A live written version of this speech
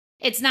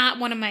It's not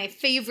one of my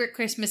favorite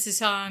Christmas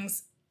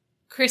songs.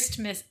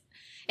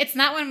 It's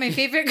not one of my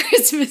favorite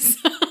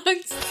Christmas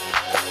songs.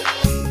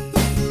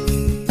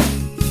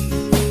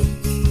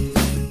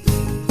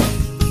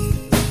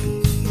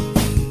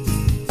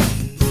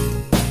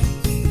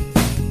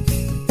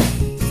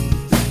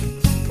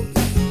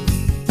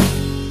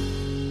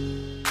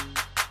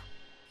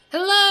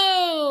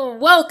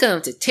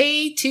 Welcome to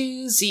Tay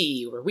to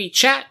Z, where we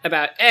chat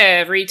about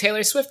every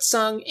Taylor Swift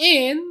song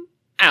in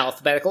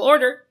alphabetical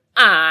order.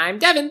 I'm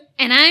Devin.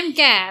 And I'm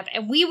Gab,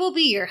 and we will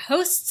be your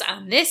hosts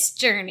on this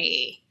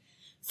journey.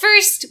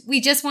 First, we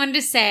just wanted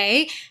to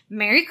say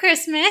Merry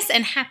Christmas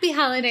and Happy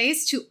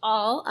Holidays to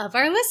all of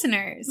our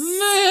listeners.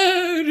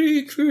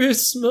 Merry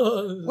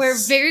Christmas. We're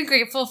very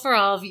grateful for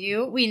all of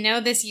you. We know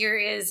this year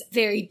is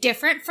very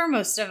different for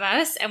most of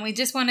us, and we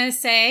just want to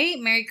say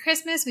Merry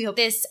Christmas. We hope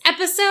this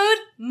episode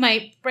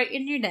might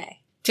brighten your day.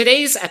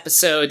 Today's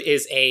episode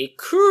is a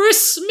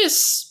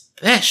Christmas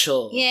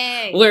special.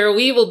 Yay. Where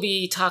we will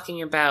be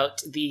talking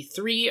about the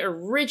 3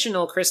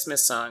 original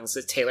Christmas songs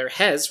that Taylor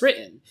has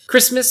written.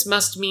 Christmas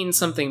Must Mean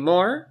Something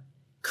More,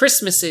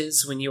 Christmas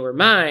Is When You Were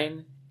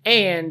Mine,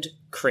 and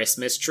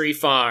Christmas Tree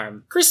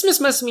Farm.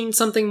 Christmas Must Mean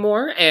Something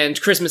More and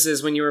Christmas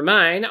Is When You Were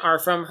Mine are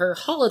from her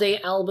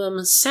holiday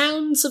album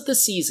Sounds of the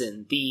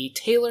Season, the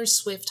Taylor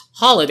Swift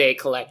Holiday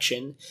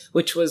Collection,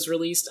 which was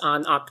released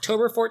on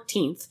October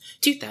 14th,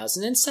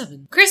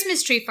 2007.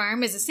 Christmas Tree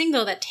Farm is a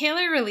single that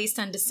Taylor released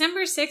on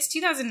December 6,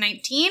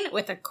 2019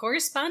 with a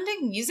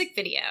corresponding music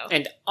video.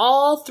 And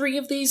all 3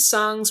 of these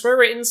songs were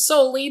written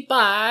solely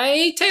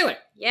by Taylor.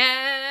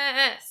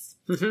 Yes.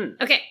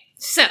 Okay,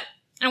 so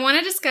I want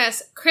to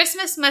discuss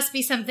Christmas Must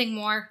Be Something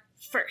More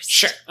first.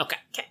 Sure,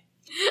 okay.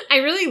 I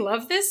really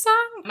love this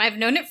song. I've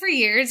known it for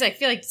years. I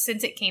feel like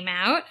since it came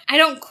out. I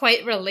don't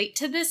quite relate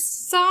to this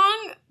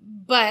song,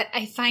 but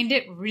I find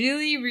it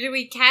really,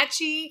 really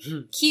catchy,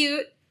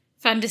 cute,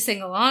 fun to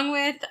sing along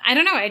with. I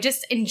don't know. I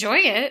just enjoy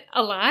it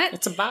a lot.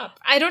 It's a bop.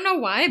 I don't know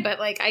why, but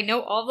I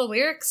know all the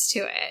lyrics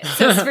to it.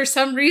 So for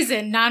some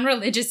reason,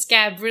 non-religious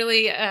Gab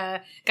really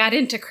got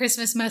into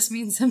Christmas Must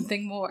Mean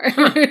Something More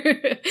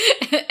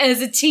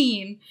as a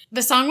teen.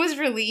 The song was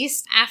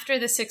released after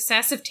the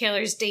success of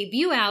Taylor's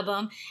debut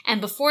album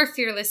and before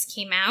Fearless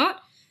came out.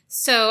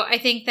 So I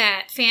think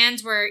that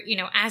fans were,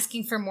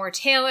 asking for more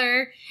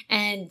Taylor,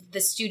 and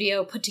the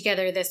studio put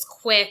together this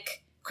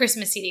quick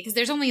Christmas CD, because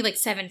there's only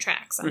 7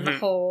 tracks on the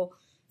whole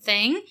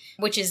thing,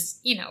 which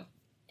is,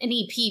 an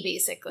EP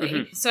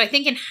basically. So I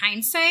think in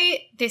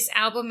hindsight, this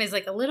album is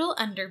a little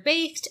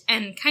underbaked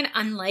and kind of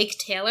unlike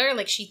Taylor.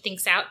 She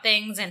thinks out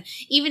things, and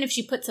even if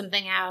she puts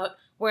something out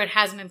where it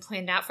hasn't been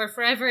planned out for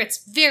forever,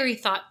 it's very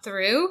thought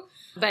through.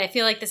 But I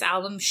feel like this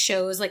album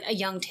shows a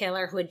young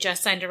Taylor who had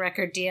just signed a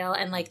record deal,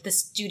 and the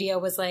studio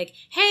was like,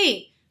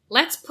 hey,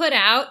 let's put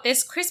out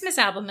this Christmas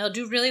album. It'll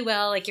do really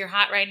well. You're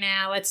hot right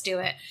now. Let's do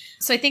it.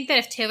 So I think that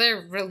if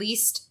Taylor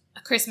released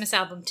a Christmas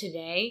album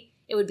today,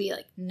 it would be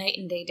night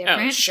and day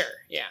different. Oh, sure.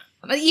 Yeah.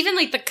 But even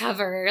the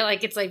cover,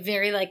 it's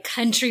very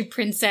country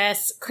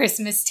princess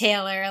Christmas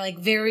Taylor,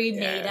 very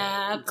made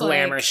up.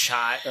 Glamour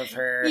shot of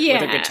her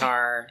with a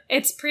guitar.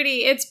 It's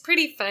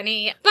pretty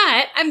funny.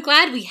 But I'm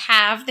glad we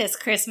have this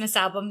Christmas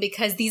album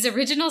because these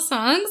original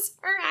songs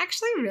are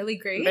actually really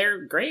great. They're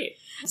great.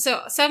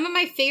 So some of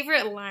my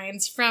favorite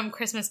lines from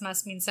Christmas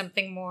Must Mean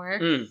Something More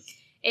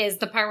is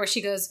the part where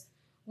she goes,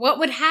 "What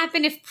would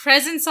happen if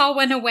presents all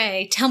went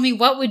away? Tell me,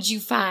 what would you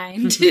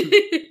find?"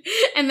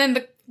 And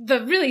then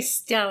the really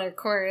stellar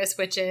chorus,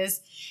 which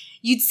is,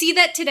 "You'd see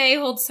that today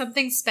holds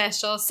something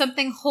special,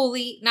 something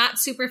holy, not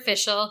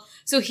superficial.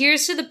 So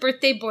here's to the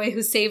birthday boy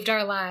who saved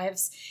our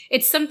lives.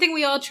 It's something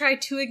we all try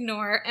to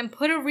ignore and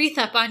put a wreath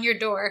up on your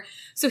door.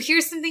 So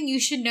here's something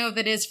you should know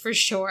that is for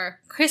sure.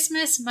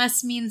 Christmas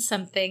must mean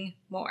something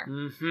more."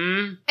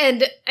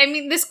 And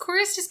this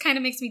chorus just kind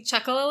of makes me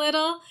chuckle a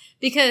little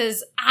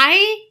because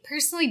I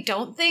personally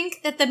don't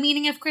think that the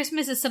meaning of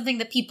Christmas is something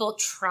that people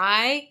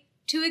try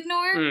to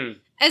ignore.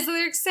 As the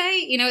lyrics say,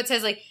 it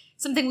says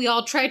something we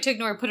all try to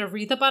ignore, put a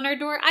wreath up on our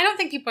door. I don't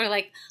think people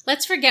are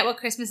let's forget what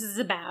Christmas is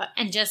about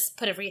and just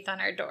put a wreath on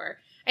our door.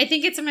 I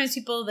think it's sometimes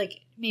people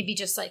maybe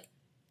just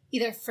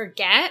either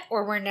forget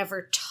or were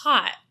never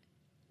taught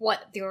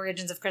what the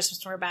origins of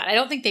Christmas were about. I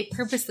don't think they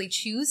purposely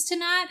choose to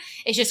not.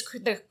 It's just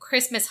the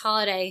Christmas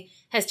holiday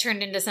has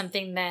turned into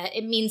something that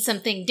it means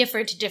something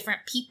different to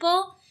different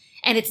people.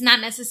 And it's not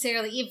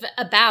necessarily even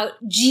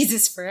about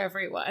Jesus for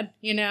everyone,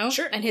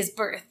 Sure. And his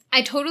birth.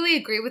 I totally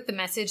agree with the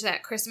message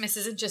that Christmas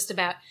isn't just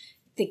about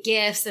the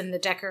gifts and the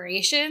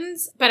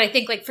decorations. But I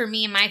think for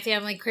me and my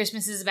family,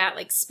 Christmas is about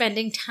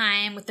spending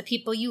time with the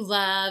people you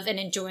love and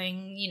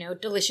enjoying,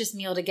 delicious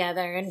meal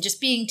together and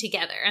just being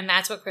together. And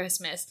that's what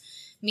Christmas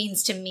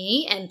means to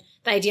me. And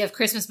the idea of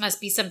Christmas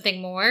must be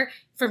something more.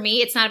 For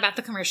me, it's not about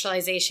the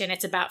commercialization.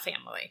 It's about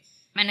family.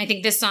 And I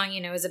think this song,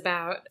 is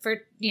about,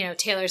 for,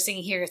 Taylor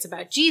singing here, it's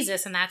about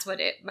Jesus, and that's what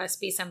it must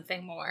be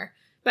something more.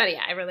 But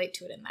yeah, I relate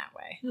to it in that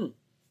way.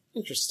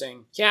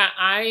 Interesting. Yeah,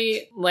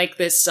 I like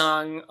this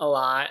song a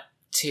lot,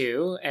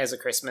 too, as a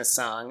Christmas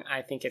song.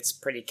 I think it's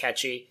pretty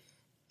catchy.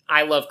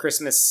 I love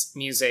Christmas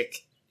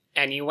music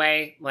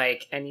anyway.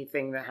 Like,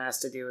 anything that has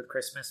to do with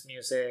Christmas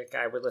music,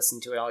 I would listen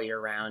to it all year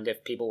round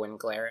if people wouldn't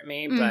glare at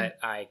me, but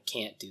I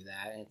can't do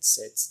that.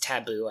 It's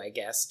taboo, I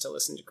guess, to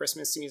listen to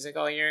Christmas music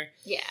all year.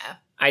 Yeah.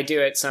 I do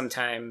it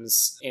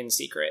sometimes in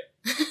secret.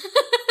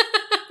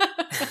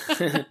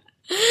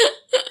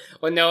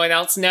 When no one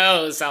else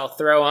knows, I'll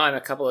throw on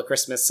a couple of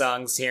Christmas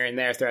songs here and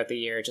there throughout the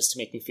year just to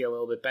make me feel a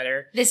little bit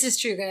better. This is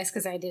true, guys,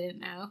 because I didn't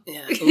know.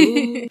 Yeah.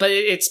 Ooh. But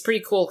it's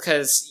pretty cool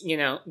because, you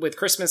know, with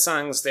Christmas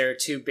songs, there are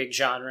two big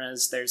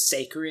genres. There's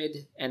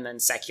sacred and then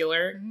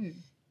secular.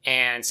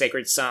 And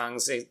sacred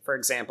songs, for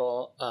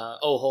example,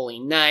 Oh Holy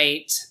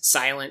Night,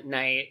 Silent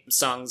Night,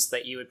 songs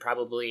that you would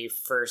probably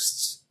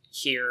first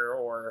hear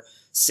or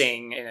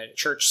sing in a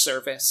church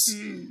service.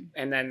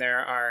 And then there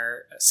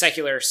are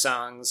secular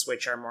songs,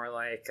 which are more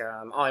like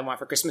All I Want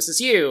for Christmas Is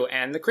You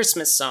and the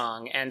Christmas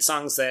song, and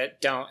songs that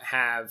don't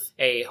have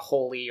a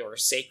holy or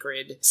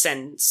sacred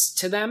sense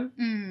to them.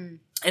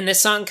 And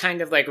this song kind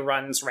of like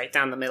runs right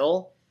down the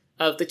middle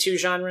of the two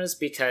genres,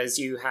 because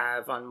you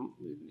have on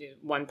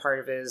one part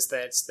of it is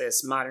that's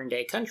this modern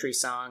day country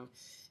song,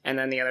 and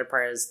then the other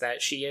part is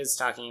that she is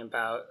talking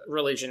about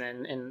religion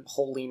and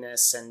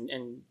holiness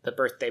and the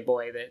birthday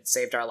boy that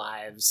saved our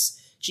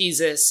lives,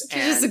 Jesus.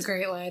 Which is a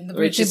great line. The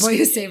birthday boy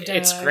who saved our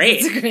lives. It's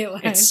great. It's a great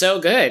line. It's so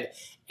good.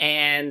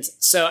 And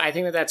so I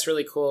think that that's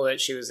really cool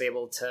that she was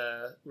able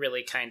to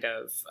really kind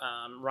of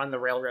run the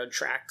railroad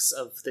tracks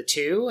of the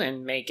two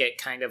and make it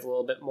kind of a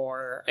little bit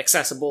more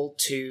accessible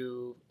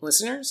to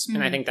listeners.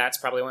 And I think that's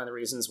probably one of the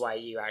reasons why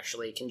you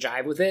actually can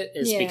jive with it,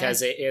 is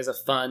because it is a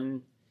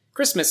fun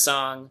Christmas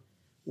song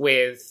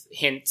with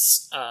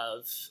hints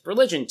of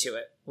religion to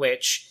it,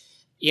 which,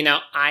 you know,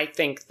 I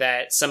think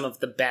that some of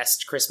the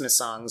best Christmas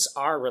songs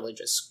are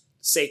religious,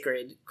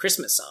 sacred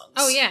Christmas songs.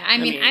 Oh, yeah. I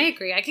mean, I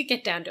agree. I could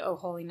get down to Oh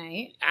Holy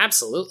Night.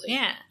 Absolutely.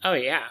 Yeah. Oh,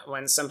 yeah.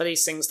 When somebody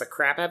sings the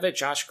crap out of it,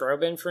 Josh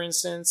Groban, for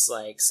instance,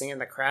 like singing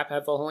the crap out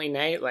of Oh Holy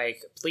Night,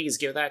 like, please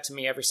give that to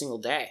me every single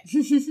day.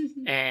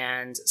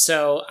 And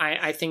so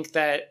I think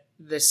that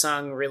this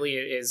song really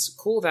is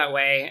cool that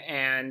way.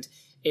 And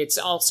it's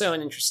also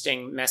an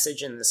interesting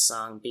message in this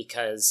song,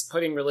 because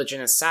putting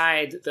religion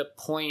aside, the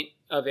point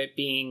of it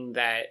being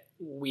that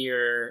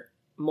we're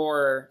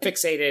more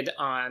fixated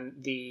on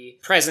the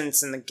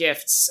presents and the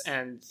gifts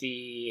and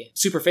the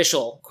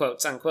superficial,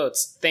 quotes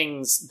unquotes,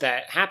 things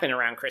that happen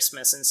around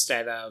Christmas,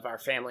 instead of our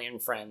family and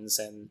friends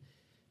and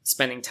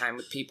spending time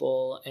with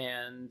people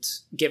and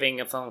giving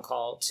a phone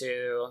call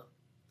to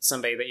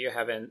somebody that you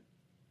haven't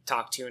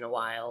talked to in a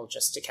while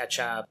just to catch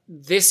up.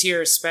 This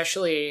year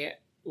especially,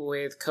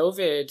 with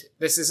COVID,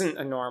 this isn't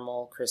a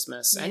normal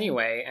Christmas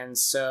anyway, and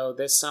so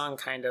this song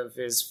kind of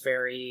is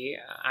very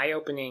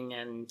eye-opening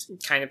and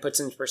kind of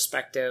puts into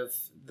perspective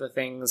the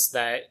things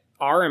that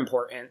are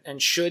important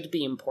and should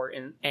be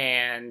important,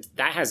 and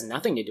that has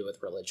nothing to do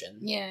with religion.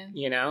 Yeah.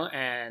 You know,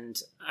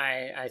 and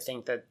I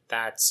think that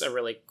that's a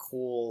really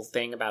cool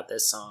thing about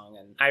this song,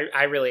 and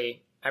I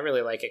really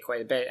like it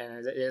quite a bit,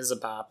 and it is a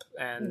bop.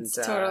 And it's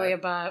totally a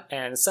bop.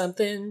 And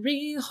something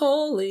real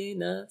holy,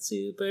 not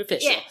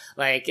superficial. Yeah.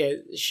 Like,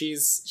 she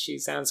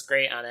sounds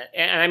great on it.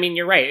 And I mean,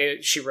 you're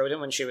right. She wrote it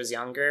when she was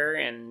younger,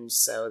 and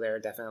so there are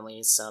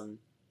definitely some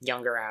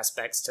younger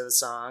aspects to the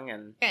song.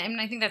 And yeah, I mean,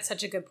 I think that's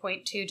such a good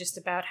point too, just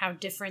about how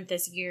different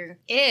this year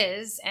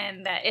is,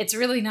 and that it's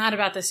really not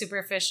about the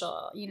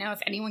superficial. You know,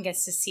 if anyone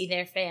gets to see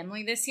their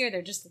family this year,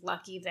 they're just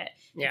lucky that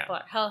people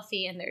are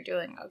healthy and they're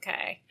doing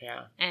okay.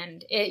 Yeah.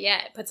 And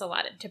it puts a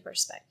lot into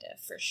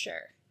perspective for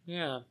sure.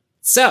 Yeah.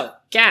 So,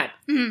 Gab,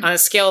 on a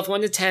scale of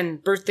 1 to 10,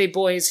 birthday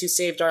boys who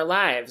saved our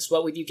lives,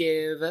 what would you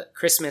give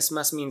Christmas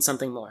Must Mean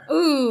Something More?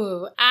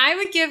 Ooh, I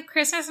would give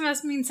Christmas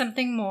Must Mean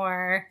Something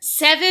More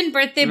 7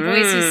 birthday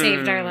boys who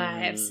saved our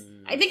lives.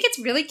 I think it's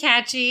really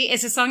catchy.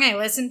 It's a song I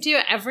listen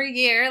to every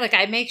year. Like,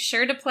 I make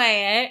sure to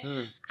play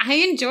it. I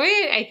enjoy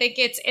it. I think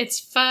it's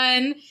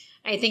fun.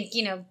 I think,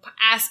 you know,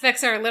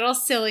 aspects are a little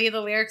silly. The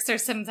lyrics are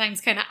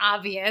sometimes kind of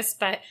obvious,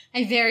 but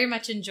I very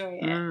much enjoy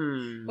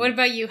it. What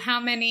about you?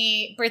 How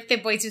many birthday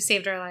boys who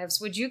saved our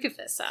lives would you give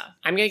this song?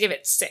 I'm going to give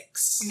it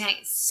 6.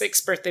 Nice. 6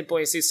 birthday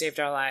boys who saved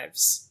our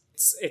lives.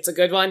 It's a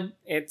good one.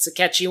 It's a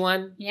catchy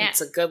one. Yeah.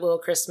 It's a good little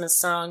Christmas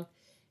song.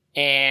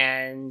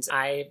 And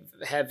I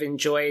have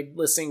enjoyed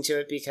listening to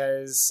it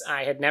because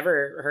I had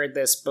never heard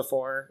this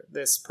before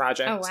this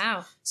project. Oh,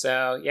 wow.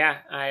 So, yeah,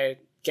 I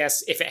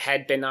guess if it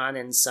had been on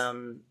in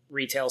some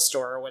retail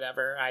store or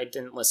whatever, I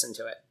didn't listen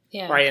to it.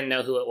 Yeah. Or I didn't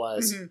know who it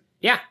was.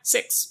 Yeah,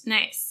 6.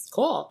 Nice.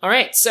 Cool. All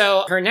right,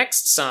 so her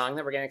next song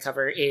that we're going to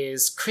cover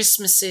is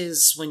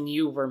Christmases When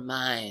You Were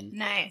Mine.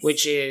 Nice.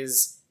 Which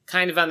is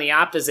kind of on the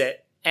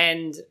opposite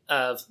end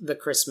of the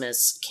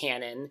Christmas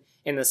canon,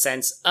 in the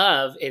sense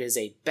of it is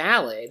a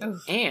ballad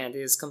and it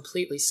is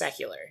completely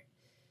secular.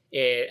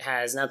 It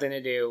has nothing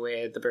to do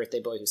with the birthday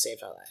boy who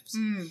saved our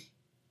lives.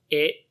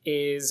 It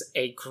is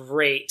a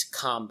great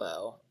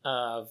combo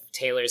of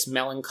Taylor's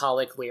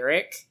melancholic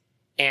lyric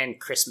and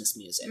Christmas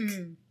music.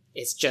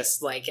 It's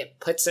just like it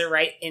puts it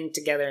right in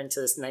together into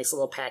this nice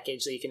little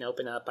package that you can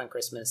open up on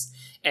Christmas.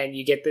 And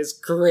you get this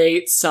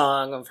great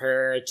song of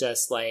her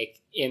just like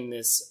in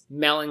this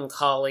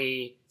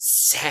melancholy,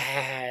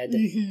 sad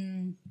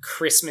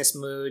Christmas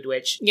mood,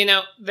 which, you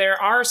know,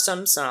 there are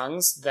some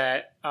songs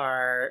that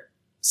are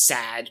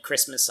sad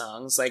Christmas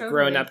songs, like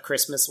Grown Up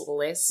Christmas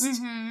List,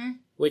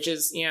 which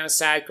is, you know, a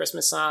sad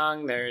Christmas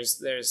song.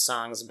 There's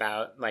songs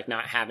about like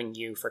not having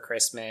you for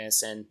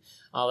Christmas and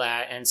all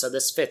that, and so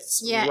this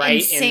fits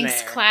right in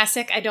there.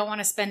 Classic, I Don't Want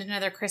to Spend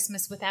Another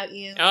Christmas Without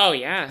You. Oh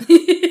yeah.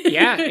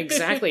 Yeah,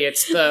 exactly.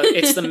 It's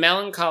the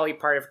melancholy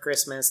part of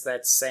Christmas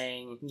that's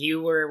saying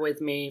you were with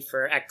me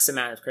for X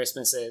amount of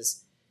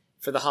Christmases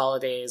for the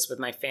holidays with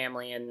my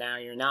family, and now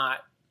you're not.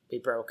 We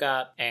broke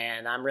up,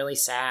 and I'm really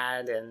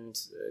sad, and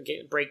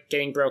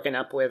getting broken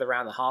up with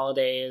around the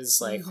holidays,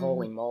 like,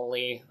 holy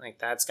moly, like,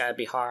 that's gotta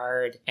be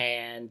hard.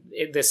 And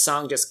this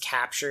song just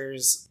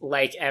captures,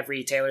 like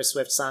every Taylor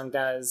Swift song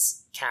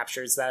does,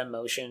 captures that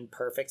emotion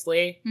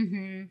perfectly.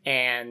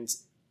 And,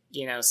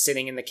 you know,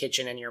 sitting in the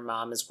kitchen and your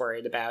mom is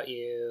worried about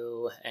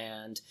you,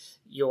 and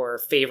your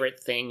favorite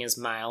thing is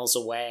miles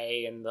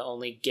away, and the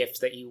only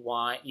gift that you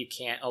want you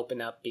can't open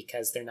up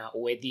because they're not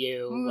with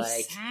you. Ooh,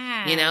 like,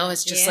 sad. you know,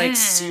 it's just like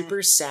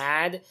super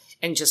sad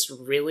and just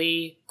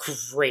really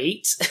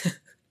great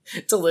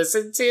to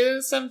listen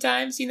to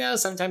sometimes. You know,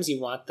 sometimes you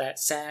want that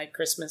sad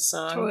Christmas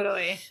song.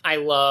 Totally. I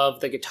love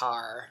the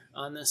guitar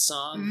on this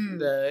song.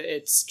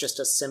 It's just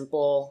a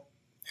simple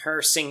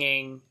her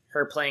singing,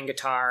 her playing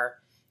guitar.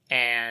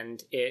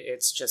 And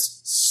it's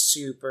just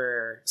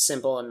super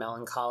simple and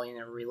melancholy, and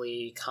it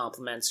really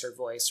complements her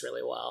voice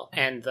really well.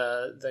 And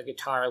the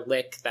guitar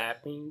lick,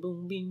 that boom,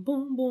 boom, boom,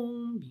 boom,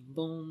 boom,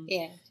 boom,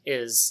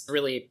 is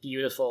really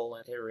beautiful.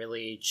 And it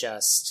really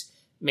just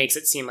makes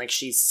it seem like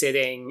she's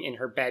sitting in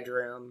her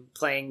bedroom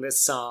playing this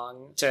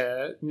song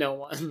to no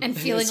one. And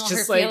feeling all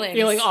her feelings.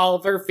 Feeling all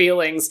of her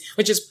feelings,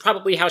 which is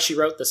probably how she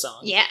wrote the song.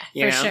 Yeah,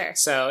 for sure.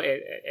 So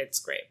it's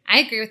great.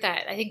 I agree with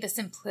that. I think the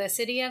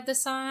simplicity of the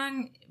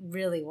song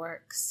really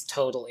works.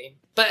 Totally.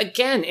 But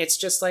again, it's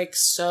just like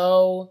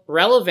so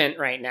relevant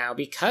right now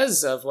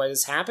because of what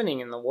is happening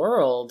in the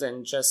world.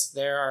 And just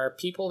there are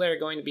people that are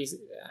going to be,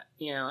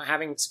 you know,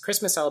 having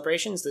Christmas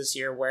celebrations this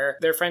year where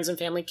their friends and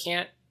family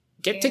can't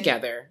get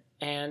together.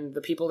 And the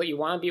people that you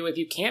want to be with,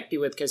 you can't be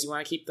with because you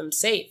want to keep them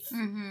safe.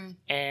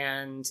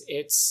 And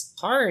it's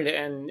hard,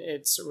 and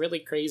it's really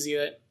crazy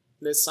that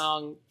this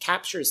song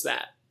captures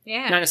that.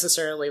 Yeah. Not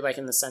necessarily like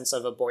in the sense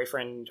of a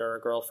boyfriend or a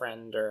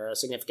girlfriend or a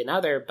significant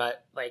other,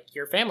 but like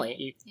your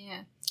family.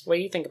 What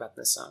do you think about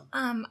this song?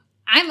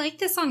 I like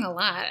this song a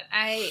lot.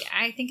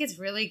 I think it's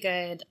really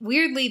good.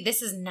 Weirdly,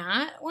 this is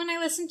not one I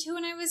listened to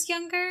when I was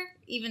younger.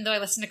 Even though I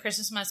listened to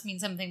Christmas Must Mean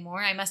Something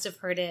More, I must have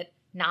heard it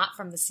not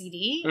from the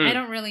CD. I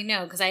don't really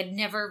know, because I'd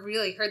never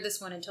really heard this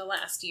one until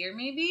last year,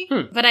 maybe.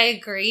 But I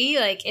agree,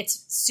 like,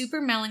 it's super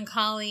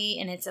melancholy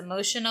and it's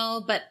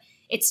emotional, but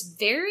it's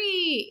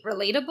very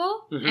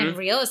relatable and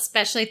real,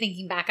 especially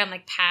thinking back on,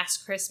 like,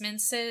 past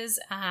Christmases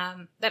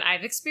that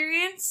I've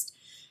experienced.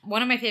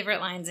 One of my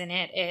favorite lines in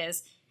it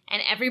is,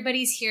 "And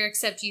everybody's here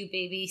except you,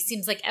 baby.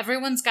 Seems like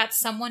everyone's got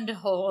someone to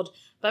hold.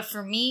 But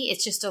for me,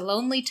 it's just a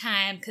lonely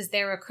time because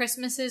there were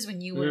Christmases when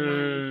you were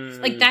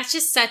mine." Like, that's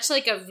just such,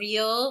 like, a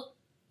real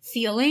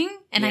feeling,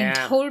 and I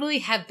totally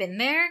have been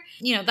there.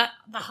 You know,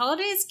 the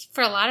holidays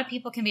for a lot of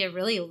people can be a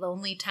really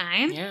lonely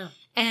time.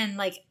 And,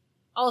 like,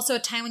 also a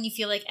time when you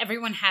feel like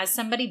everyone has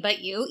somebody but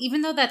you,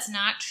 even though that's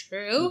not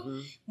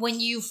true.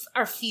 When you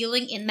are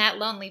feeling in that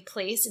lonely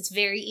place, it's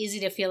very easy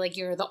to feel like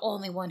you're the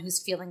only one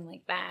who's feeling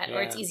like that.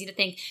 Or it's easy to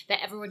think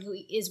that everyone who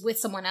is with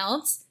someone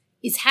else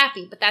is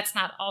happy, but that's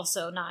not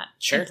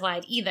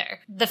implied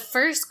either. The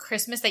first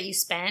Christmas that you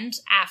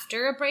spend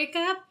after a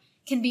breakup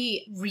can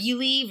be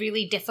really,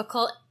 really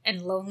difficult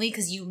and lonely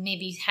because you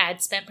maybe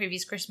had spent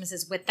previous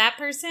Christmases with that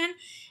person.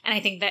 And I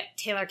think that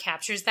Taylor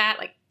captures that,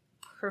 like,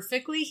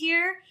 perfectly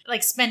here.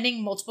 Like,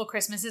 spending multiple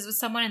Christmases with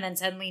someone and then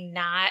suddenly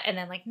not, and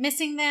then, like,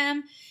 missing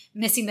them,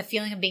 missing the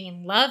feeling of being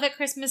in love at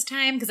Christmas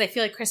time, because I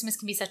feel like Christmas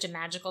can be such a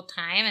magical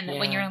time, and that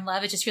when you're in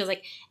love, it just feels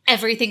like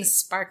everything's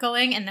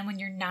sparkling, and then when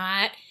you're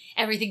not,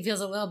 everything feels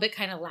a little bit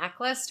kind of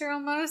lackluster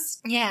almost.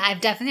 Yeah,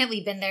 I've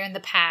definitely been there in the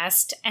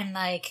past, and,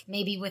 like,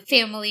 maybe with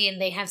family and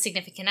they have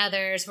significant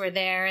others who are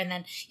there, and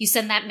then you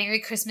send that Merry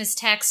Christmas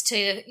text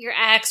to your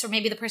ex or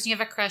maybe the person you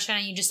have a crush on,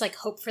 and you just, like,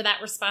 hope for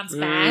that response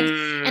back.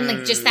 And,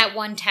 like, just that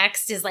one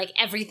text is, like,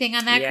 everything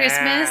on that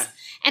Christmas.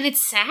 And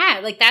it's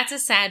sad. Like, that's a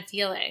sad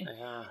feeling.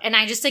 And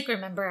I just, like,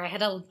 remember I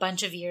had a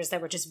bunch of years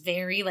that were just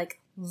very, like,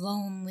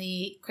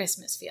 lonely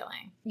Christmas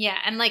feeling. Yeah,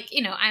 and, like,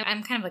 you know,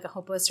 I'm kind of like a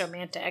hopeless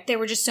romantic. There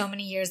were just so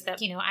many years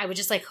that, you know, I would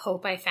just, like,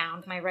 hope I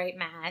found my right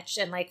match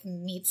and, like,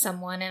 meet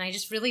someone, and I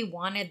just really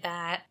wanted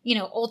that. You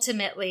know,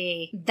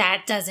 ultimately,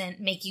 that doesn't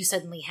make you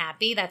suddenly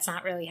happy. That's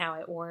not really how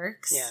it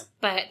works.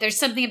 But there's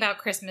something about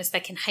Christmas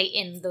that can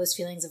heighten those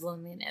feelings of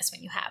loneliness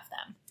when you have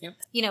them.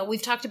 You know,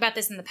 we've talked about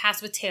this in the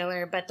past with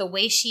Taylor, but the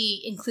way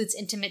she includes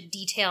intimate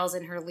details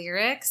in her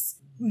lyrics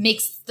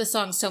makes the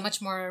song so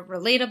much more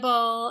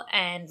relatable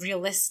and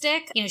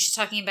realistic. You know, she's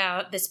talking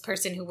about this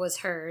person who was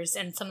hers,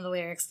 and some of the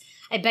lyrics,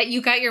 I bet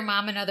you got your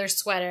mom another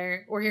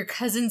sweater, or your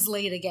cousin's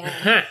late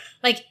again.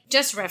 Like,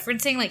 just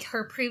referencing, like,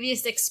 her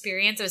previous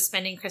experience of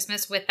spending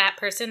Christmas with that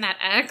person, that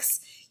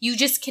ex, you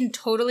just can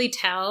totally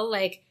tell,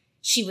 like,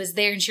 she was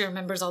there and she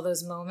remembers all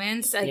those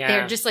moments. Like,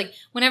 they're just, like,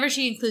 whenever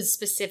she includes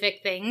specific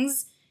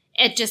things,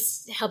 it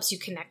just helps you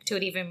connect to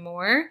it even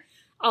more.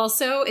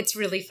 Also, it's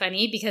really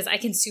funny because I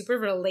can super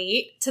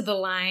relate to the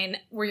line,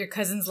 were your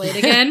cousins late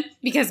again?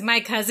 Because my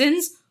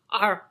cousins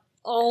are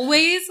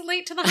always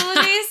late to the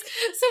holidays.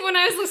 So when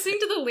I was listening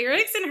to the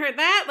lyrics and heard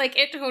that, like,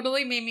 it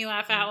totally made me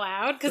laugh out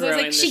loud because I was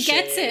like, she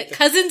gets it.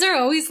 Cousins are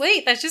always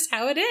late. That's just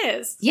how it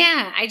is.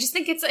 Yeah, I just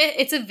think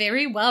it's a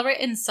very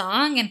well-written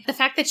song. And the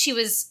fact that she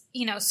was,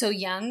 you know, so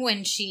young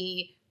when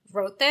she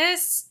wrote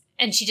this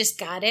and she just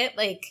got it,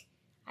 like,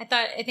 I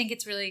think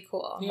it's really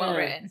cool and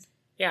well-written.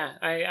 Yeah,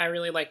 I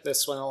really like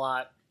this one a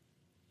lot.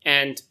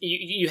 And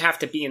you have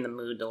to be in the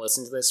mood to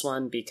listen to this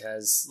one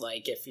because,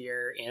 like, if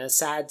you're in a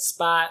sad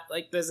spot,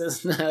 like, this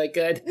is not a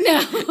good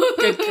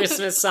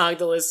Christmas song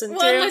to listen to.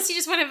 Well, unless you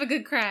just want to have a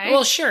good cry.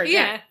 Well, sure,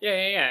 yeah.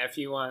 If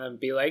you want to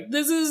be like,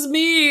 this is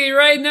me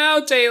right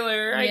now,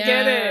 Taylor, I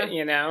get it,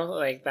 you know?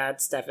 Like,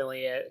 that's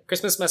definitely it.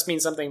 Christmas Must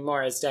Mean Something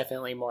More is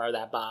definitely more of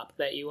that bop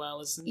that you want to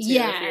listen to.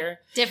 Yeah,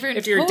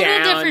 if you're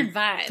down, different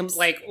vibes.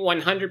 Like,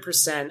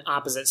 100%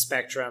 opposite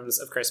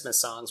spectrums of Christmas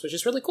songs, which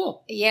is really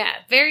cool. Yeah,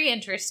 very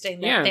interesting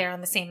that they're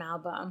on the same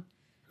album.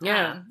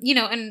 Yeah. You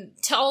know, and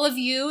to all of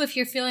you, if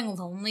you're feeling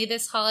lonely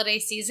this holiday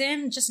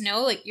season, just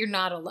know, like, you're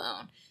not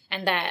alone.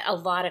 And that a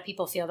lot of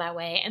people feel that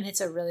way. And it's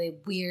a really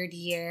weird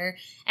year.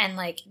 And,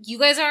 like, you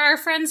guys are our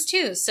friends,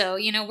 too. So,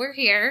 you know, we're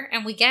here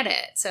and we get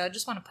it. So I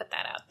just want to put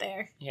that out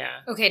there. Yeah.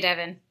 Okay,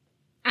 Devin.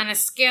 On a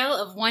scale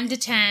of 1 to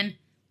 10,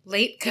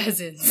 late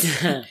cousins,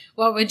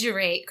 what would you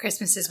rate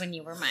Christmases When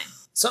You Were Mine?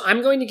 So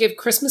I'm going to give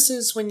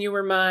Christmases When You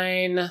Were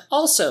Mine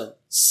also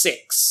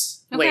 6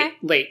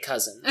 late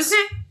cousins.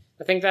 Okay.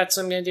 I think that's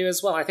what I'm going to do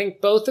as well. I think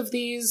both of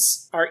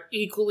these are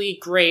equally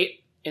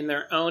great in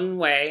their own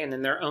way and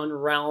in their own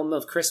realm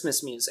of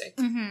Christmas music.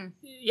 Mm-hmm.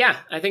 Yeah,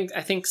 I think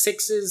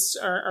 6s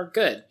are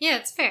good. Yeah,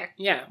 it's fair.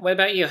 Yeah. What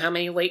about you? How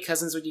many late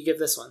cousins would you give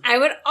this one? I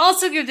would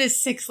also give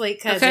this 6 late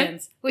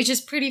cousins, which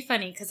is pretty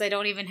funny because I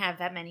don't even have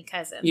that many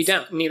cousins. You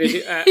don't. Neither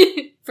do.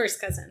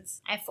 First cousins.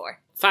 I have 4.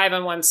 5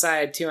 on one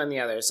side, 2 on the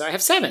other. So I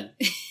have 7.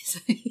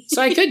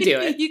 So I could do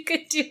it. You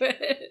could do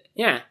it.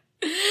 Yeah.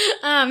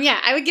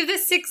 I would give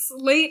this 6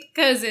 late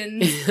cousins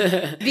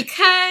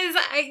because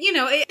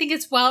I think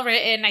it's well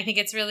written. I think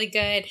it's really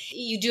good.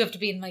 You do have to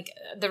be in, like,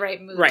 the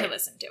right mood to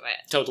listen to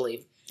it.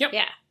 Totally. Yep.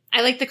 Yeah.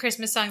 I like the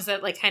Christmas songs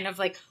that, like, kind of,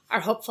 like,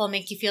 are hopeful,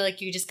 make you feel like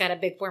you just got a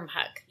big warm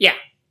hug. Yeah.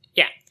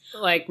 Yeah.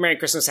 Like Merry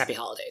Christmas, Happy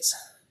Holidays.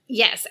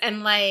 Yes.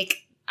 And,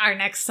 like, our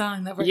next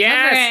song that we're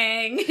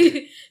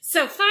covering.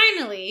 So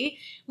finally,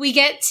 we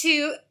get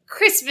to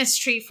Christmas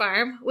Tree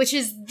Farm, which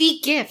is the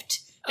gift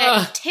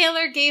that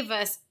Taylor gave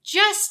us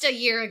just a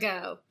year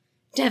ago.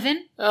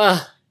 Devin,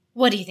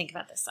 what do you think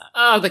about this song?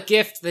 Oh, the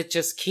gift that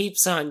just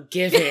keeps on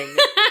giving.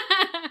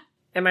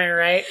 Am I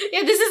right?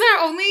 Yeah, this is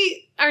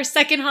our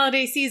second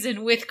holiday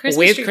season with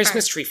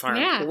Christmas Tree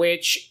Farm,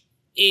 which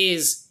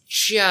is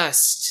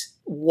just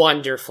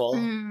wonderful.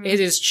 It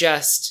is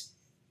just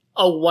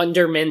a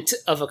wonderment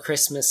of a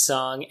Christmas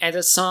song and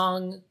a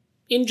song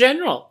in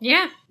general.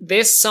 Yeah.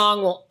 This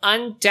song will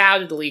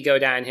undoubtedly go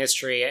down in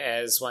history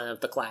as one of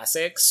the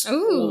classics.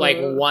 Ooh. Like,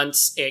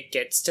 once it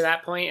gets to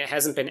that point, it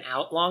hasn't been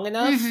out long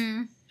enough.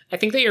 Mm-hmm. I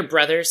think that your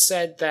brother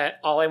said that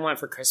All I Want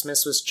for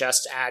Christmas was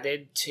just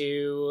added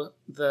to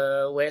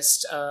the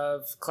list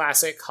of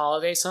classic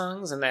holiday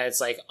songs, and that it's,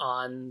 like,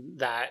 on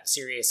that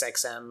Sirius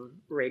XM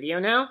radio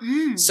now.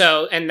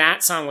 So, and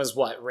that song was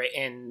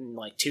written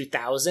like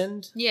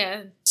 2000?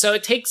 Yeah. So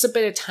it takes a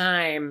bit of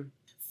time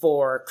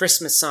for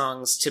Christmas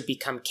songs to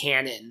become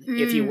canon,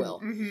 if you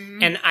will.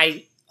 Mm-hmm. And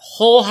I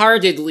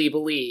wholeheartedly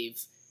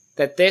believe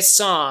that this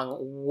song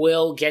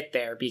will get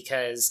there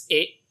because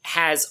it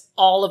has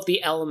all of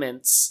the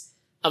elements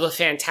of a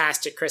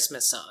fantastic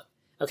Christmas song.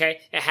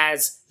 Okay? It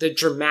has the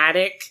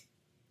dramatic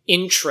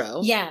intro.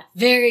 Yeah,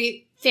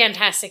 very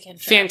fantastic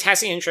intro.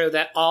 Fantastic intro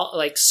that all,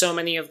 like, so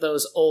many of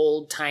those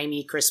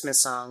old-timey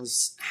Christmas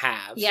songs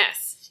have.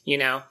 Yes. You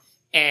know?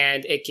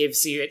 And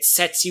it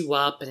sets you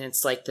up, and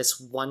it's like this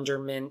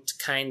wonderment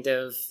kind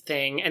of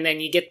thing. And then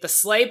you get the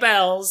sleigh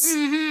bells,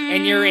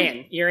 and you're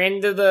in. You're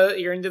into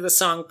the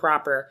song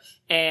proper.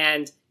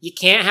 And you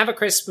can't have a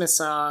Christmas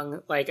song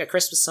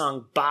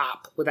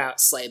bop without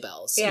sleigh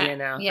bells. Yeah. You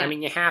know? Yeah. I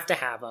mean, you have to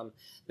have them.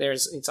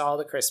 It's all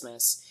the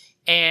Christmas.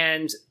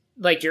 And,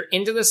 like, you're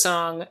into the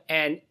song,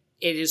 and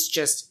it is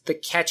just the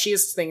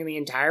catchiest thing in the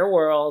entire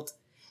world.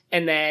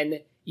 And then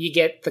you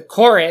get the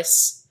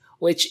chorus,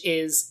 which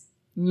is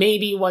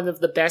maybe one of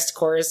the best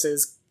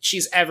choruses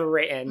she's ever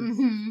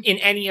written in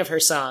any of her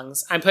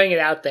songs. I'm putting it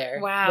out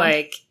there. Wow.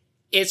 Like,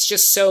 it's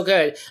just so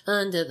good.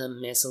 Under the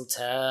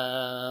mistletoe,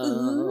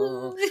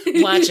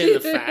 watching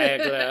the fire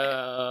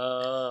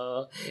glow.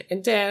 glow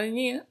and telling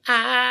you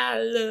I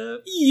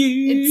love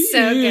you. It's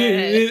so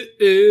good.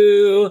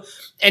 Ooh.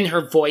 And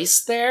her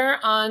voice there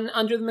on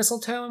Under the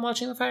Mistletoe and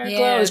Watching the Fire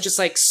Glow is just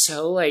like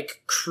so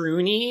like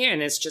croony,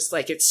 and it's just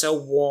like it's so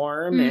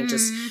warm and it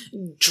just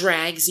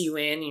drags you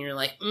in, and you're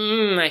like,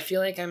 I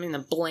feel like I'm in a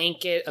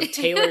blanket of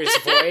Taylor's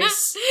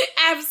voice.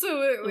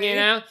 Absolutely. You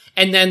know?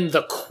 And then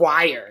the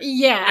choir.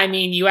 Yeah. I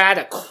mean, you add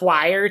a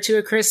choir to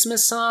a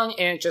Christmas song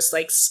and it just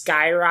like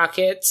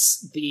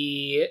skyrockets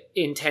the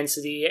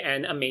intensity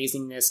and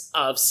amazingness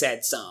of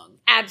said song.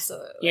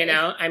 Absolutely. You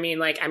know? I mean,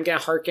 like, I'm going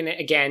to hearken it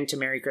again to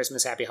Merry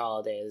Christmas, Happy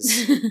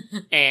Holidays.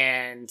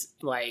 And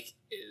like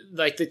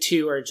the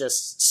two are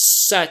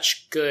just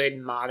such good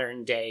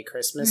modern day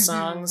Christmas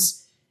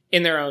songs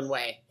in their own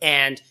way.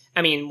 And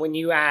I mean, when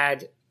you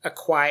add a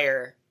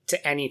choir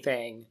to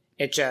anything,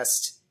 it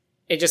just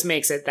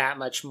makes it that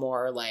much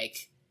more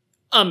like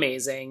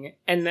amazing.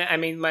 And I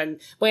mean, when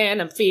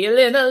I'm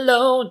feeling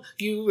alone,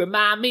 you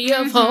remind me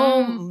of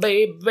home,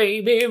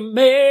 baby,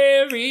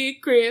 Merry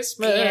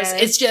Christmas.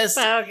 Yes, it's just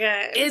so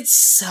good. It's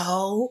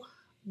so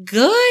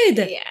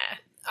good. Yeah.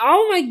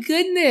 Oh my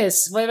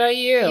goodness. What about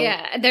you?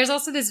 Yeah. There's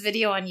also this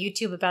video on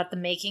YouTube about the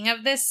making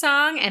of this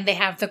song, and they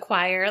have the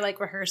choir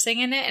like rehearsing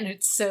in it, and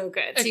it's so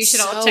good. So you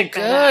should all check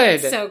that out.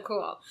 It's so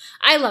cool.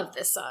 I love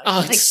this song.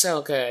 Oh, it's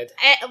so good.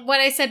 What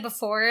I said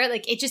before,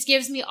 like, it just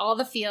gives me all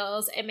the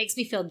feels. It makes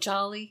me feel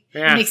jolly.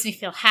 Yeah. It makes me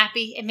feel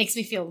happy. It makes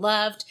me feel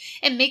loved.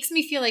 It makes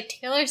me feel like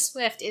Taylor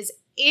Swift is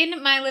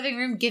in my living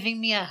room giving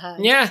me a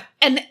hug. Yeah.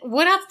 And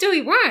what else do we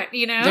want,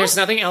 you know? There's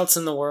nothing else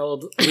in the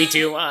world we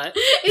do want.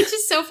 It's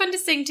just so fun to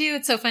sing to.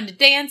 It's so fun to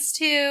dance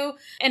to.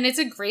 And it's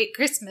a great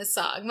Christmas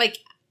song. Like,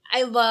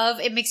 I love,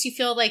 it makes you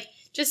feel like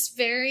just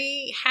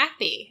very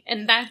happy.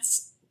 And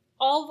that's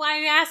all I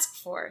ask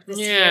for this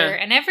year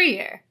and every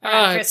year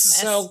around Christmas.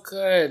 It's so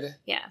good.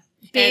 Yeah.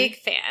 Big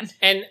fan.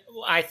 And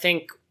I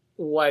think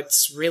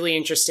what's really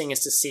interesting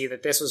is to see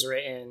that this was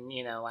written,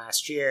 you know,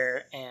 last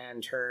year,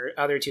 and her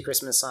other two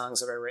Christmas songs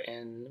that were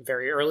written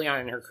very early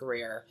on in her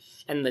career,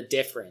 and the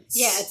difference.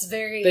 Yeah, it's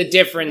very there.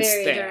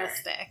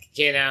 drastic.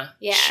 You know?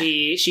 Yeah.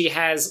 She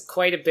has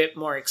quite a bit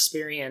more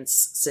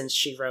experience since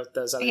she wrote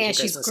those other two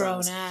Christmas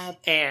songs. Yeah, she's grown up.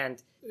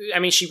 And I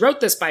mean, she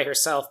wrote this by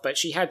herself, but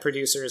she had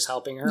producers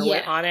helping her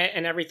on it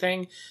and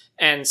everything.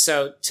 And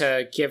so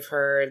to give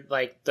her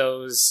like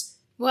those...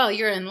 Well,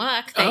 you're in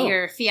luck that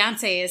your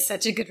fiance is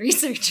such a good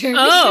researcher.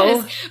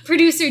 Oh. Because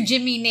producer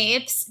Jimmy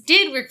Napes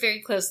did work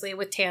very closely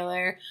with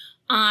Taylor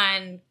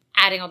on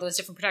adding all those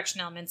different production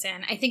elements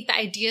in. I think the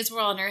ideas were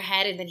all in her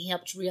head, and then he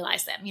helped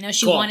realize them. You know,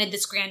 she wanted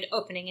this grand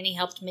opening, and he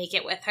helped make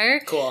it with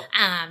her. Cool.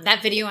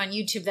 That video on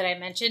YouTube that I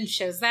mentioned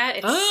shows that.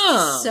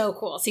 It's so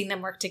cool seeing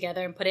them work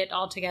together and put it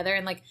all together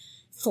in like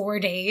 4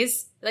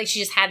 days. Like,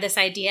 she just had this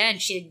idea,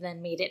 and she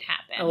then made it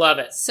happen. I love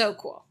it. So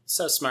cool.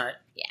 So smart.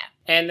 Yeah.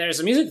 And there's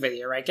a music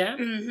video, right, Gab?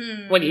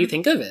 Mm-hmm. What do you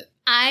think of it?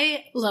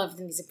 I love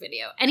the music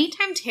video.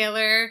 Anytime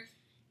Taylor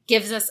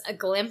gives us a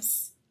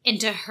glimpse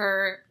into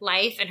her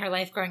life and her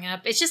life growing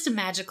up, it's just a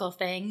magical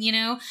thing, you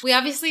know? We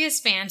obviously, as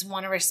fans,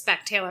 want to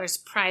respect Taylor's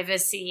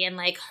privacy and,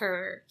 like,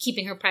 her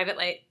keeping her private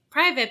life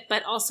private,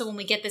 but also when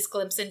we get this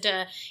glimpse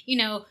into, you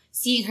know,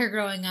 seeing her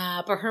growing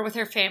up, or her with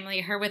her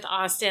family, her with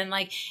Austin,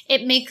 like,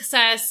 it makes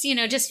us, you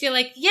know, just feel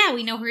like, yeah,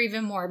 we know her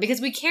even more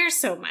because we care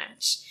so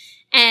much.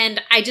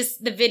 And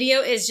the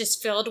video is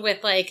just filled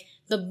with, like,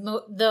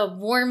 the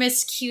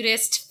warmest,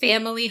 cutest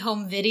family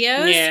home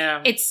videos.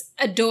 Yeah. It's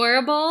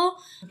adorable.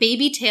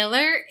 Baby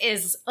Taylor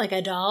is like a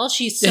doll.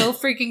 She's so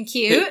freaking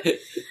cute.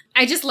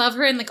 I just love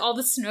her in, like, all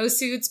the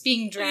snowsuits,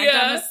 being dragged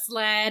on the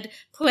sled,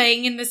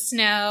 playing in the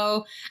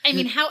snow. I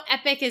mean, how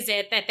epic is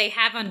it that they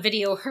have on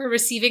video her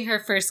receiving her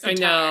first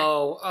guitar? I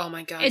know. Oh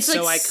my God. It's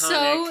so like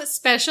iconic. so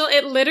special.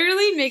 It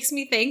literally makes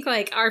me think,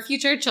 like, our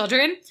future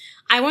children,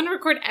 I want to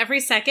record every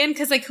second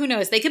because, like, who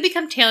knows? They could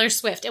become Taylor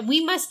Swift, and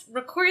we must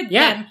record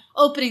them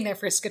opening their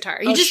first guitar.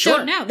 You just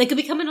don't know. They could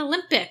become an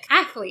Olympic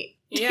athlete.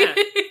 Yeah.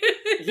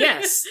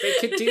 Yes. They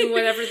could do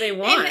whatever they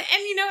want.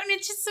 And you know, and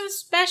it's just so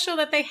special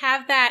that they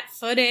have that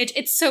footage.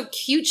 It's so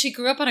cute. She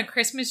grew up on a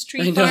Christmas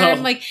tree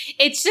farm. Like,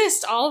 it's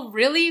just all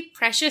really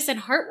precious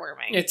and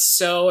heartwarming. It's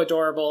so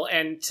adorable.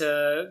 And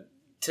to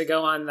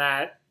go on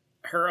that,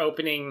 her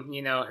opening,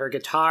 you know, her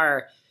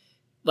guitar,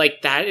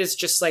 like, that is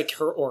just, like,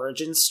 her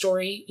origin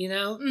story, you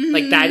know? Mm-hmm.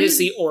 Like, that is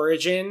the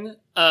origin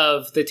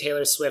of the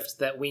Taylor Swift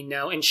that we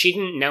know, and she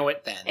didn't know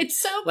it then. It's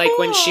so cool. Like,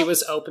 when she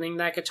was opening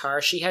that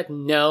guitar, she had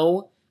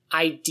no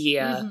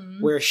idea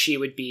where she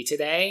would be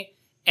today,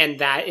 and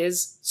that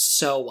is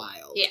so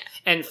wild. Yeah.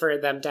 And for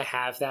them to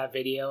have that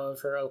video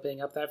of her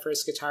opening up that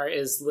first guitar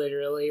is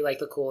literally, like,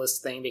 the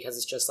coolest thing, because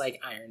it's just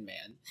like Iron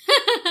Man.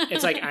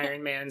 It's like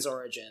Iron Man's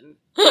origin,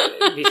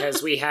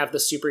 because we have the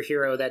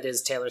superhero that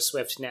is Taylor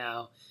Swift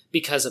now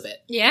because of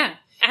it. Yeah,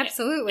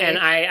 absolutely. And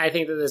I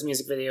think that this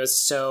music video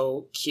is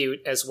so cute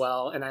as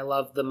well. And I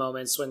love the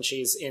moments when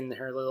she's in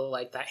her little,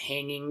 like, that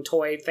hanging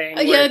toy thing.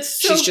 Yeah,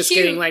 it's so she's just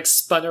cute. getting, like,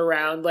 spun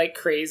around like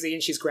crazy,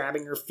 and she's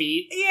grabbing her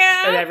feet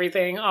and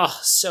everything. Oh,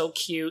 so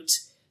cute.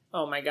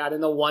 Oh my God.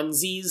 And the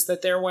onesies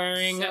that they're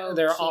wearing,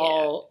 they're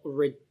all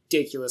ridiculous.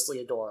 ridiculously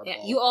adorable.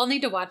 Yeah, you all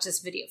need to watch this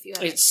video if you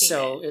haven't seen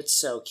it. It's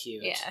so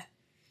cute. Yeah.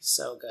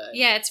 So good.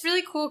 Yeah, it's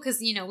really cool because,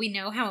 we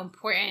know how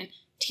important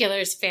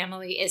Taylor's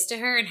family is to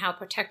her and how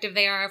protective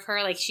they are of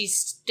her. Like, she's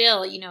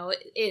still,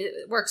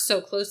 it works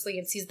so closely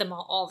and sees them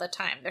all the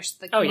time. They're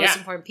the most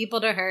important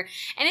people to her.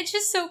 And it's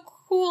just so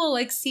cool,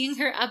 like, seeing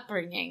her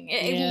upbringing.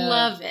 I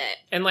love it.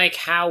 And, like,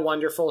 how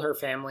wonderful her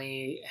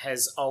family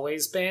has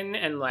always been,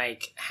 and,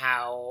 like,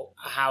 how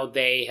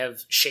they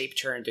have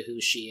shaped her into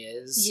who she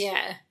is.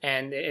 Yeah.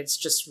 And it's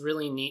just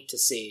really neat to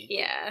see.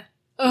 Yeah.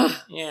 Ugh.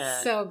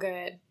 Yeah. So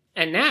good.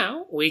 And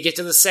now we get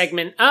to the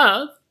segment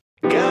of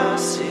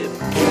Gossip.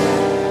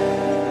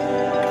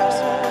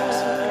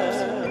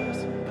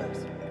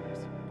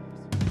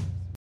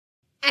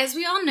 As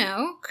we all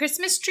know,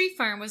 Christmas Tree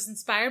Farm was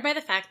inspired by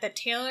the fact that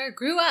Taylor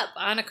grew up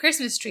on a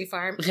Christmas tree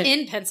farm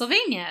in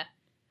Pennsylvania,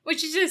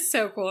 which is just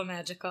so cool and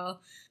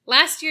magical.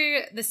 Last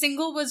year, the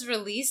single was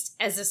released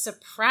as a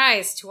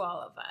surprise to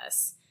all of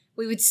us.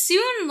 We would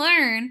soon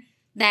learn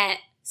that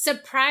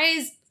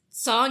surprise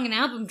song and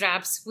album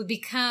drops would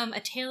become a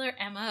Taylor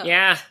MO.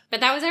 Yeah. But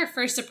that was our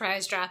first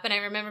surprise drop, and I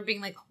remember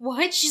being like,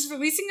 what? She's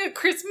releasing a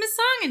Christmas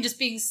song? And just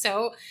being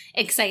so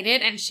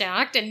excited and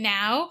shocked, and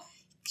now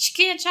she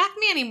can't shock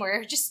me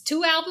anymore. Just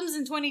 2 albums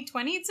in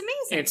 2020. It's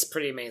amazing. It's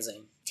pretty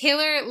amazing.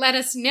 Taylor let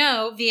us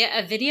know via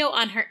a video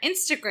on her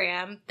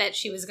Instagram that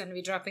she was going to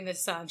be dropping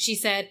this song. She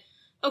said,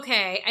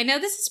 okay, I know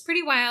this is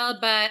pretty wild,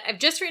 but I've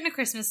just written a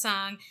Christmas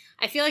song.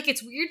 I feel like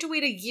it's weird to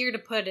wait a year to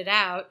put it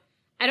out.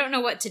 I don't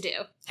know what to do.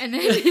 And then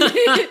and she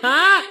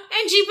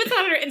put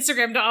that on her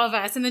Instagram to all of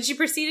us. And then she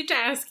proceeded to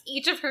ask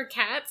each of her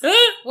cats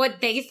what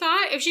they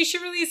thought if she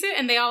should release it.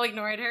 And they all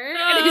ignored her.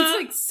 And it's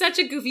like such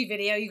a goofy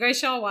video. You guys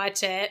should all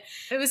watch it.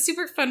 It was a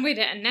super fun way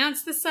to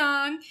announce the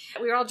song.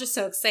 We were all just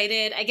so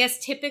excited. I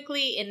guess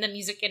typically in the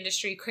music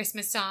industry,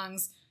 Christmas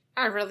songs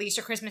are released,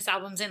 or Christmas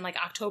albums in like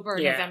October or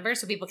November,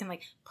 so people can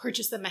like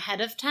purchase them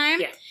ahead of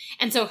time. Yeah.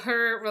 And so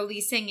her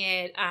releasing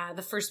it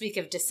the first week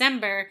of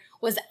December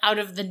was out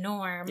of the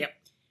norm. Yep.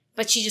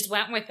 But she just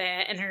went with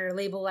it, and her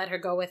label let her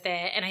go with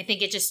it. And I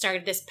think it just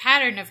started this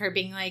pattern of her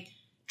being like,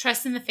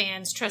 trust in the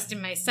fans, trust in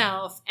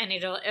myself, and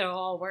it'll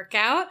all work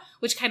out.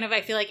 Which kind of,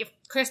 I feel like if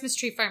Christmas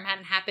Tree Farm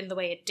hadn't happened the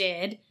way it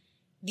did,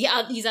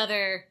 these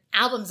other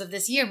albums of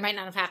this year might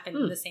not have happened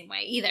in the same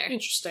way either.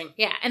 Interesting.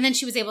 Yeah, and then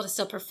she was able to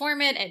still perform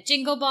it at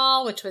Jingle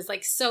Ball, which was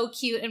like so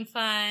cute and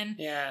fun.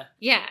 Yeah.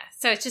 Yeah,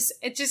 so it's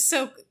just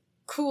so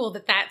cool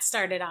that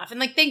started off. And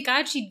like, thank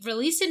God she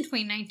released in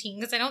 2019,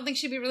 because I don't think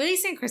she'd be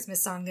releasing a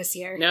Christmas song this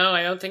year. No,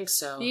 I don't think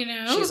so.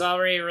 She's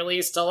already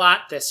released a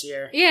lot this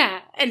year.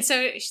 Yeah. And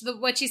so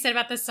what she said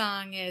about the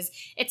song is,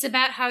 it's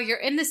about how you're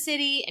in the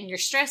city and you're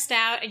stressed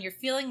out and you're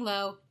feeling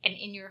low, and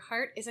in your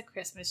heart is a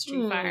Christmas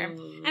tree farm.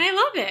 And I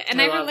love it. And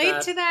I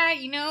relate to that.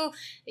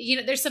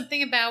 There's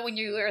something about when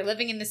you are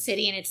living in the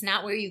city and it's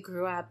not where you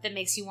grew up that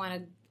makes you want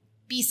to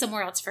be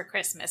somewhere else for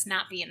Christmas,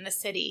 not be in the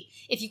city.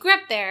 If you grew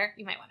up there,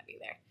 you might want to be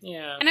there.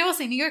 Yeah. And I will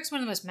say, New York's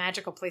one of the most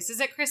magical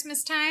places at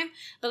Christmas time,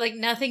 but like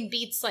nothing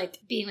beats like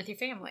being with your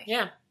family.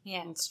 Yeah.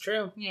 Yeah. It's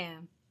true. Yeah.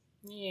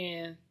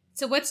 Yeah.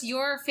 So what's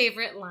your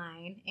favorite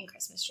line in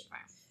Christmas Tree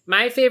Farm?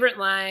 My favorite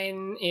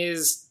line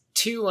is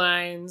 2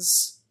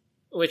 lines,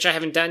 which I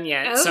haven't done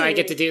yet, so I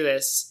get to do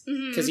this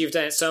because you've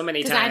done it so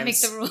many times. I make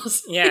the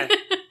rules. Yeah.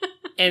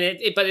 And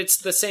but it's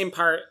the same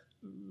part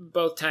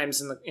both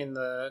times in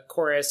the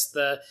chorus,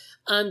 the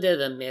under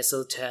the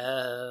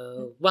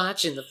mistletoe,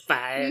 watching the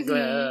fire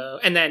glow,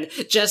 and then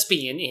just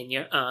being in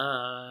your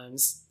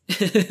arms.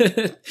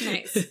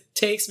 Nice.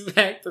 Takes me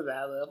back to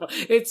that little.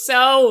 It's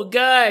so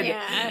good.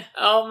 Yeah.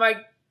 Oh my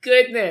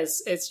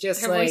goodness. It's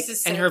just her like, voice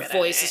is so and her good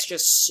voice is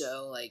just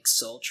so like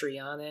sultry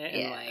on it,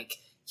 and like,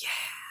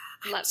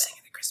 I'm love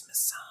singing the Christmas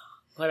song.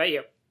 What about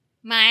you?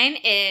 Mine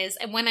is,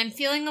 when I'm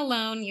feeling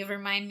alone, you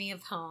remind me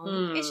of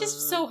home. It's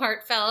just so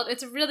heartfelt.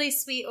 It's a really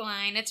sweet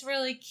line. It's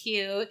really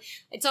cute.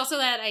 It's also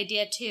that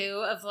idea,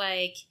 too, of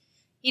like,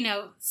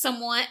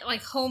 somewhat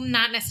like home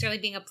not necessarily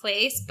being a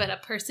place, but a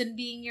person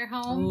being your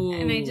home. Ooh.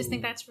 And I just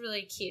think that's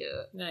really cute.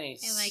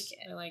 Nice. I like it.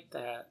 I like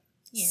that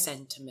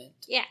sentiment.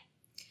 Yeah.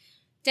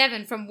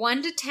 Devin, from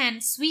 1 to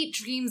 10, sweet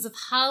dreams of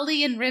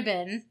holly and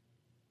ribbon,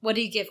 what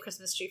do you give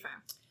Christmas Tree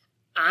Farm?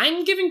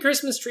 I'm giving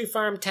Christmas Tree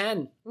Farm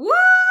 10. Woo!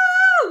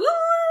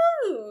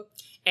 Woo!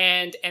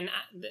 And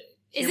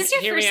is this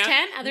your first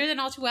 10 other than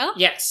All Too Well?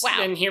 Yes. Wow.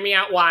 And hear me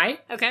out why.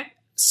 Okay.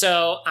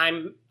 So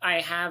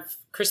I have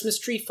Christmas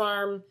Tree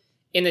Farm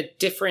in a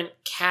different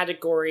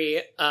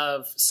category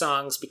of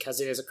songs because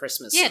it is a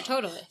Christmas song. Yeah,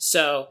 totally.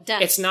 So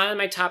it's not in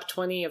my top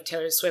 20 of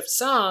Taylor Swift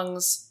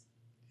songs,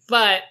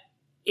 but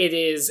it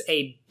is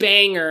a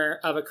banger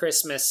of a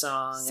Christmas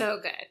song. So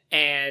good.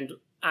 And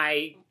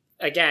I,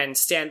 again,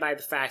 stand by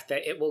the fact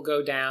that it will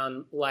go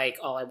down like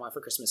All I Want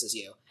for Christmas Is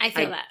You. I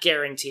feel that.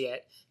 Guarantee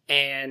it.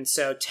 And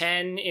so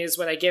 10 is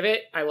what I give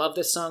it. I love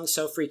this song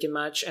so freaking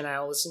much, and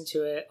I'll listen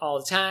to it all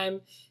the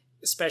time.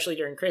 especially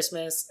during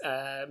Christmas.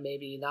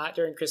 Maybe not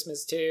during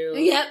Christmas too.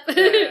 Yep.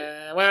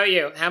 What about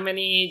you? How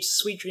many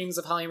Sweet Dreams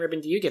of Holly and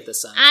Ribbon do you give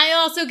this song? I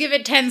also give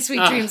it 10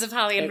 Sweet Dreams of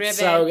Holly and Ribbon. It's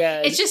so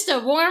good. It's just a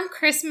warm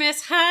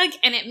Christmas hug,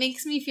 and it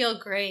makes me feel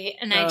great,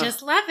 and I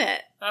just love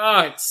it.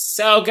 Oh, it's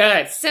so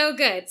good. So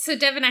good. So,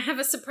 Devin, I have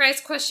a surprise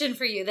question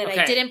for you that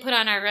I didn't put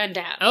on our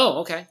rundown.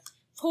 Oh, okay.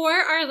 For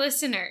our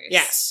listeners.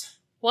 Yes.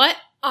 What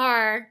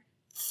are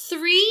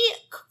 3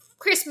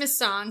 Christmas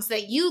songs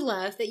that you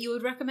love that you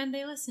would recommend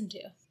they listen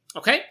to?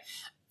 Okay.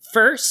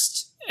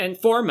 First and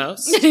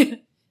foremost,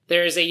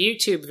 there's a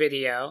YouTube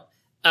video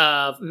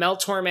of Mel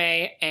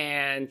Torme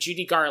and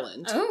Judy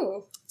Garland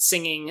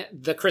singing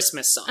the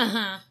Christmas song.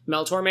 Uh-huh.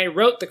 Mel Torme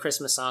wrote the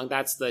Christmas song.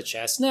 That's the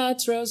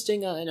chestnuts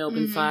roasting on an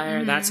open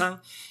fire, that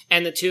song.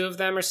 And the two of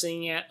them are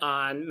singing it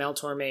on Mel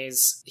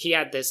Torme's, he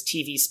had this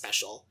TV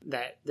special,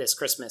 this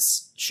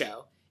Christmas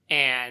show.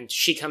 And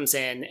she comes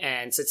in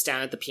and sits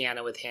down at the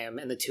piano with him,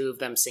 and the two of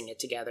them sing it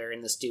together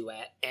in this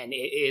duet. And it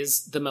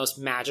is the most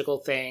magical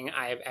thing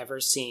I have ever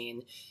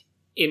seen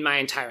in my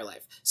entire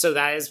life. So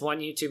that is one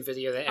YouTube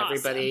video that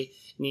everybody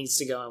needs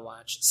to go and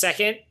watch.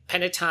 Second,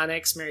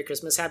 Pentatonix Merry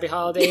Christmas, Happy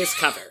Holidays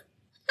cover.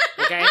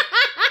 Okay?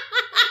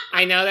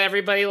 I know that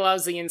everybody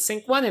loves the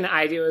NSYNC one, and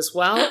I do as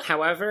well.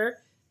 However,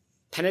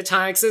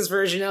 Pentatonix's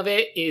version of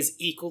it is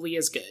equally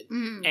as good.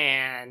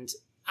 And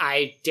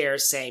I dare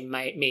say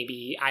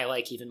maybe I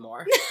like even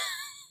more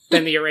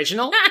than the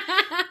original.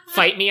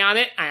 Fight me on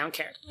it. I don't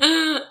care.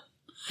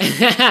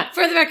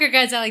 For the record,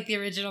 guys, I like the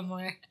original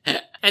more.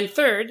 And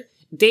third,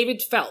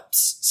 David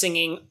Phelps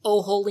singing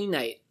Oh Holy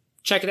Night.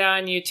 Check it out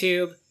on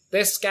YouTube.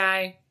 This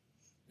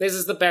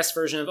is the best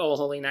version of Oh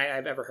Holy Night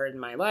I've ever heard in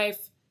my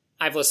life.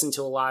 I've listened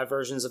to a lot of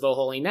versions of Oh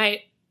Holy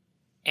Night,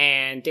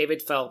 and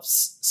David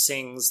Phelps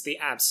sings the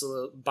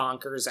absolute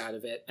bonkers out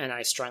of it, and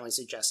I strongly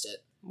suggest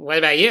it. What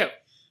about you?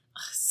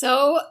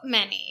 So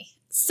many.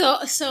 So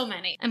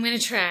many. I'm going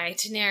to try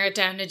to narrow it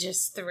down to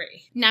just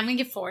 3. No, I'm going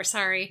to give 4,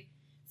 sorry.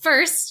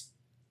 First,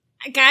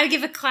 I got to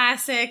give a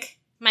classic.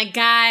 My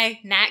guy,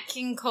 Nat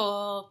King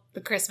Cole,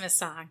 the Christmas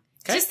song.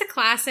 Okay. Just a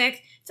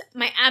classic. It's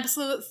my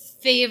absolute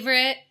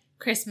favorite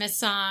Christmas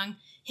song.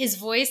 His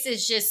voice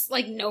is just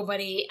like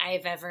nobody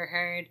I've ever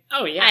heard.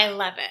 Oh, yeah. I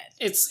love it.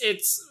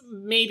 It's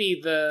maybe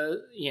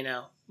the,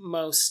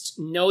 most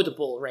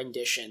notable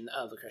rendition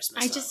of a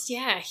Christmas song.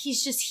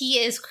 He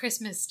is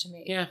Christmas to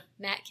me. Yeah.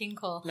 Nat King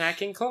Cole. Nat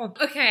King Cole.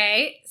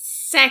 Okay,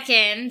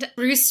 second,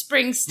 Bruce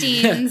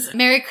Springsteen's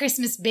Merry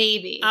Christmas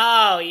Baby.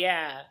 Oh,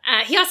 yeah.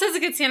 He also has a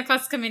good Santa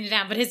Claus Coming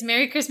Down, but his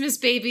Merry Christmas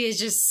Baby is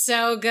just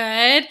so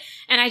good.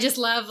 And I just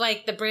love,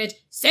 the bridge.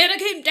 Santa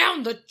came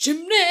down the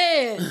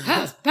chimney,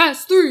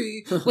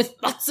 3:30, with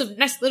lots of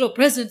nice little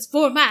presents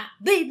for my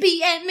baby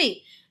and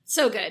me.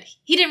 So good.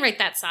 He didn't write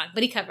that song,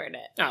 but he covered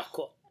it. Oh,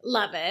 cool.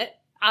 Love it.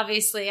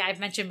 Obviously, I've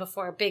mentioned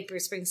before, big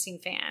Bruce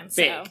Springsteen fan.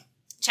 So Big.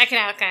 Check it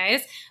out,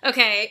 guys.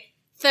 Okay.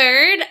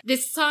 Third,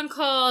 this song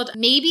called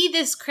Maybe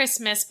This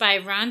Christmas by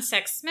Ron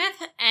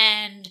Sexsmith.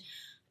 And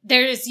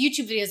there's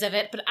YouTube videos of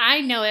it, but I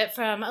know it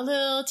from a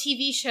little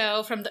TV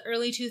show from the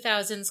early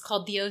 2000s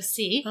called The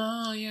O.C.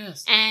 Oh,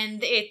 yes.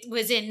 And it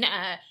was in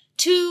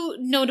 2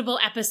 notable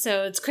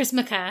episodes,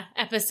 Chrismukkah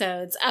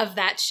episodes of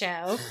that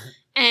show.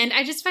 And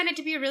I just find it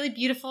to be a really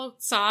beautiful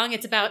song.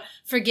 It's about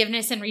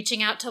forgiveness and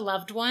reaching out to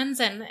loved ones.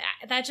 And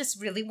that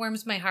just really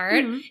warms my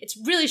heart. Mm-hmm. It's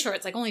really short.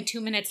 It's only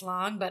 2 minutes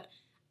long, but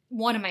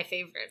one of my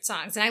favorite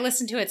songs. And I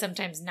listen to it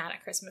sometimes not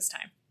at Christmas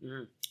time.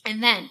 Mm.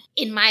 And then,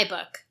 in my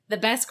book, the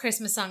best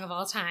Christmas song of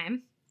all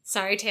time,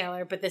 sorry,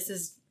 Taylor, but this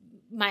is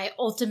my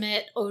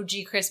ultimate OG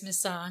Christmas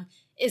song,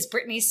 is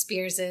Britney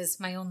Spears'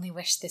 My Only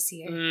Wish This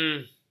Year.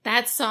 Mm.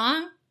 That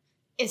song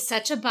is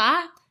such a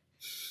bop.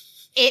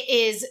 It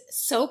is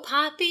so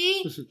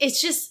poppy.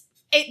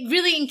 It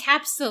really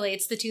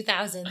encapsulates the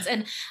 2000s.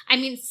 And I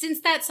mean,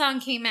 since that song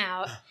came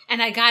out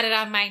and I got it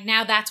on my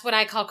Now That's What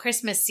I Call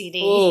Christmas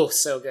CD. Oh,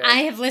 so good.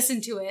 I have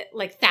listened to it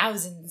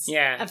thousands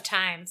of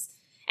times.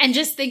 And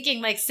just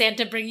thinking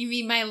Santa bringing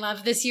me my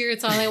love this year.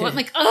 It's all I want.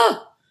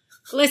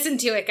 Listen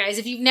to it, guys.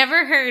 If you've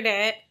never heard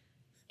it,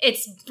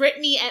 it's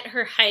Britney at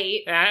her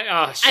height.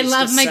 I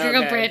love my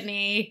girl good.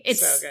 Britney.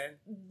 It's so good.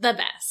 The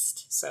best.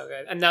 So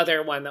good.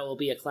 Another one that will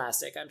be a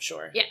classic, I'm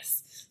sure.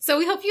 Yes. So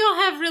we hope you all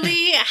have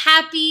really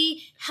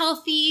happy,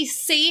 healthy,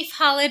 safe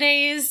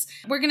holidays.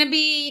 We're going to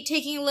be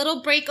taking a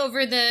little break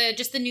over the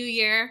new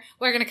year.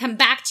 We're going to come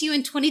back to you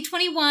in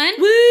 2021.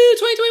 Woo,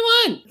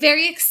 2021!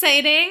 Very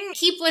exciting.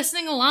 Keep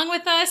listening along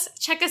with us.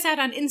 Check us out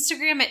on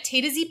Instagram at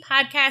Tay2Z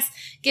Podcast.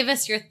 Give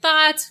us your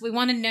thoughts. We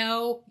want to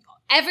know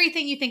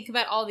everything you think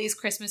about all these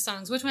Christmas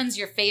songs. Which one's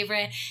your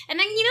favorite? And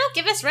then,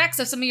 give us recs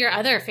of some of your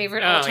other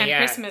favorite all-time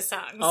Christmas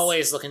songs.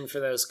 Always looking for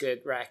those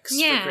good recs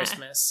for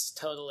Christmas.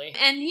 Totally.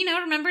 And,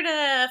 remember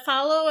to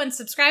follow and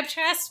subscribe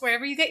to us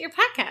wherever you get your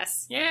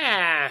podcasts.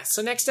 Yeah.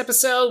 So next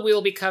episode,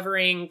 we'll be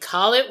covering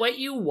Call It What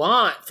You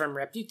Want from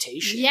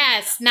Reputation.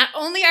 Yes. Not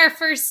only our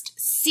first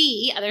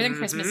C, other than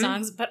Christmas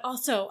songs, but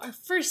also our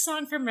first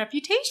song from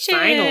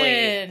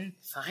Reputation.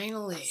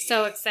 Finally.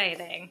 So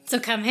exciting. So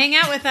come hang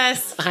out with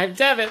us. I'm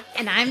Devin.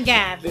 And I'm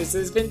Gab. This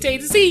has been Tay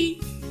to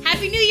See.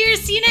 Happy New Year.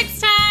 See you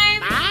next time.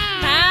 Bye.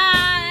 Bye.